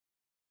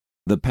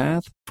The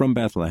Path from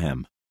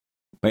Bethlehem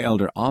by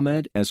Elder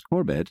Ahmed S.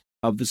 Corbett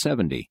of the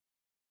 70.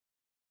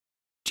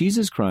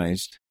 Jesus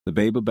Christ, the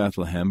babe of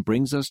Bethlehem,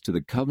 brings us to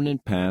the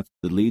covenant path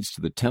that leads to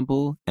the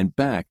temple and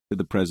back to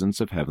the presence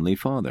of Heavenly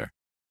Father.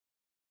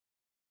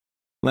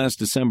 Last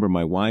December,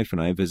 my wife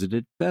and I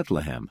visited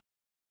Bethlehem.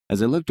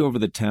 As I looked over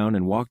the town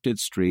and walked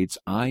its streets,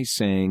 I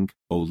sang,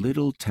 "O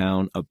Little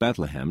Town of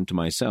Bethlehem," to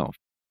myself.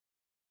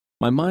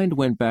 My mind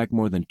went back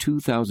more than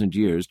 2,000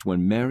 years to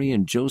when Mary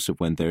and Joseph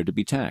went there to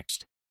be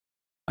taxed.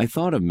 I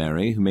thought of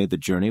Mary, who made the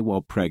journey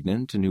while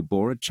pregnant and who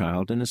bore a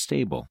child in a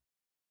stable.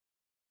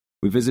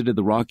 We visited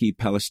the rocky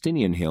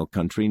Palestinian hill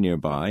country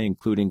nearby,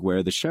 including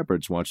where the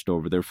shepherds watched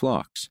over their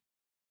flocks.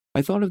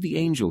 I thought of the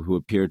angel who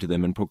appeared to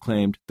them and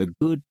proclaimed the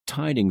good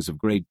tidings of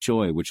great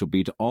joy which will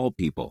be to all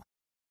people,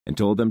 and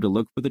told them to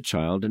look for the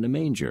child in a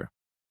manger.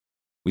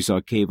 We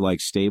saw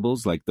cave-like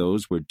stables like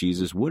those where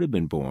Jesus would have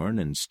been born,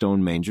 and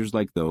stone mangers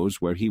like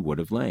those where he would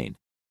have lain.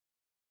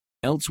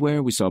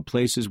 Elsewhere, we saw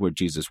places where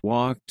Jesus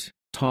walked,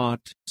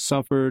 taught,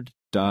 suffered,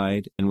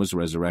 died, and was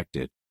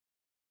resurrected.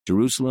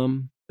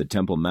 Jerusalem, the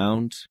Temple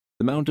Mount,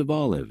 the Mount of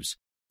Olives,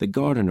 the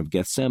Garden of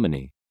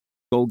Gethsemane,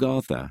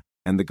 Golgotha,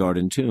 and the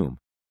Garden Tomb.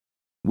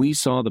 We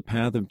saw the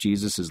path of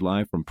Jesus'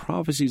 life from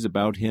prophecies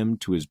about him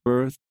to his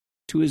birth,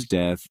 to his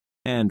death,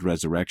 and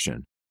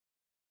resurrection.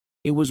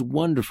 It was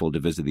wonderful to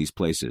visit these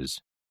places,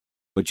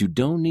 but you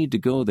don't need to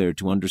go there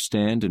to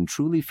understand and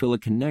truly feel a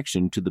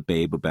connection to the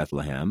babe of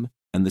Bethlehem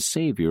and the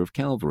Savior of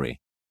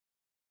Calvary.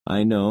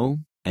 I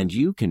know, and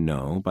you can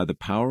know by the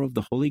power of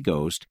the Holy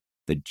Ghost,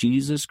 that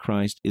Jesus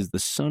Christ is the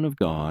Son of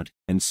God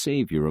and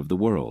Savior of the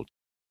world.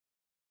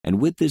 And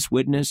with this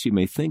witness, you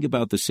may think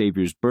about the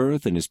Savior's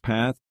birth and his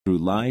path through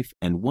life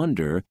and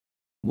wonder,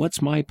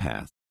 what's my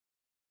path?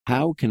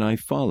 How can I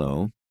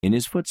follow in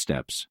his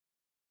footsteps?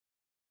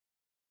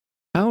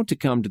 How to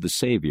come to the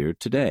Savior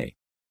today?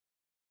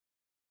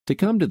 To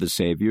come to the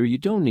Savior, you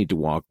don't need to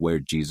walk where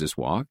Jesus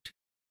walked.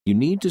 You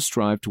need to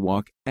strive to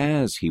walk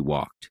as he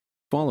walked,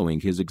 following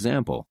his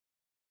example.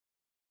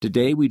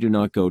 Today we do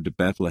not go to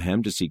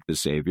Bethlehem to seek the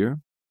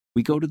Savior.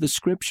 We go to the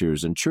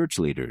Scriptures and church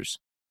leaders.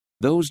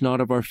 Those not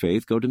of our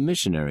faith go to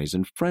missionaries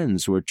and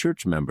friends who are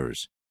church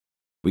members.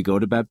 We go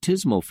to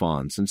baptismal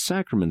fonts and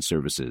sacrament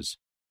services.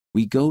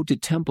 We go to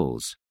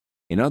temples.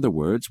 In other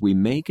words, we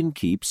make and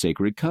keep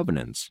sacred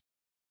covenants.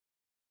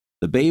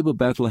 The babe of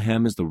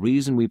Bethlehem is the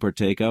reason we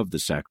partake of the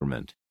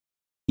sacrament.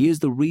 He is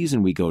the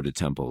reason we go to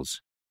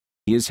temples.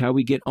 He is how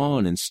we get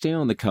on and stay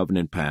on the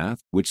covenant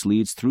path, which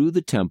leads through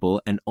the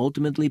temple and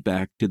ultimately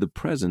back to the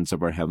presence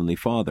of our Heavenly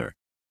Father.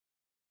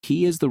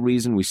 He is the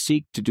reason we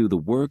seek to do the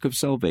work of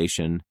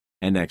salvation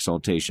and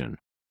exaltation.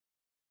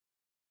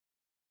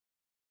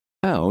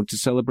 How to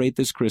celebrate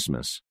this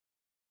Christmas?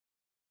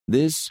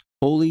 This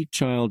holy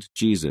child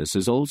Jesus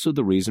is also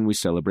the reason we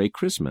celebrate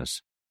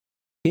Christmas.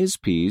 His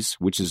peace,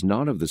 which is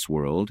not of this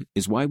world,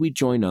 is why we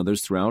join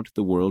others throughout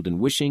the world in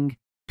wishing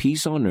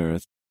peace on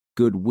earth,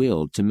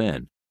 goodwill to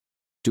men,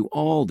 to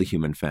all the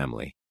human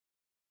family.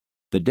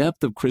 The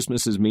depth of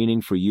Christmas's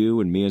meaning for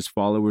you and me as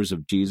followers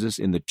of Jesus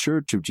in the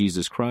Church of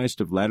Jesus Christ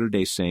of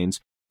Latter-day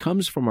Saints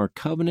comes from our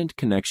covenant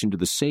connection to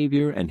the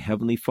Savior and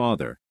Heavenly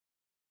Father.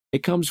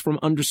 It comes from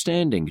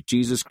understanding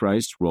Jesus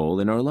Christ's role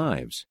in our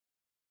lives.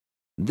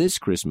 This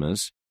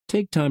Christmas,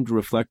 take time to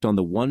reflect on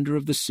the wonder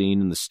of the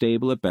scene in the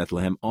stable at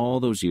Bethlehem all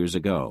those years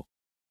ago.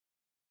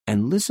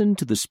 And listen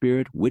to the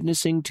Spirit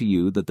witnessing to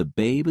you that the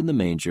babe in the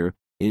manger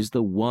is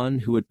the one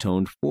who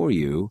atoned for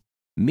you,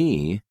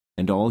 me,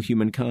 and all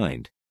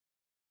humankind.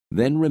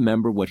 Then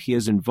remember what he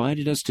has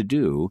invited us to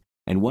do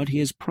and what he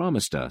has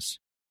promised us.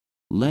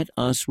 Let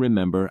us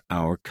remember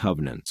our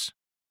covenants.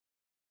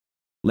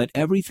 Let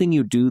everything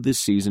you do this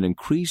season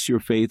increase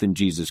your faith in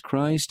Jesus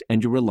Christ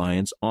and your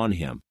reliance on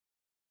him.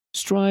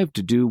 Strive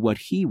to do what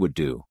he would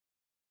do.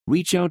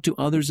 Reach out to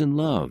others in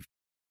love.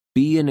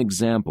 Be an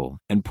example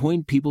and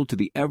point people to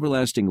the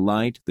everlasting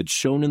light that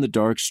shone in the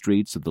dark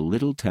streets of the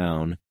little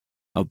town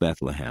of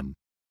Bethlehem.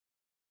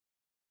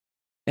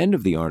 End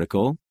of the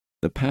article,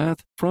 The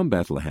Path from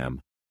Bethlehem,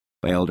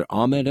 by Elder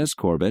Ahmed S.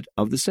 Corbett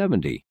of the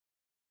 70.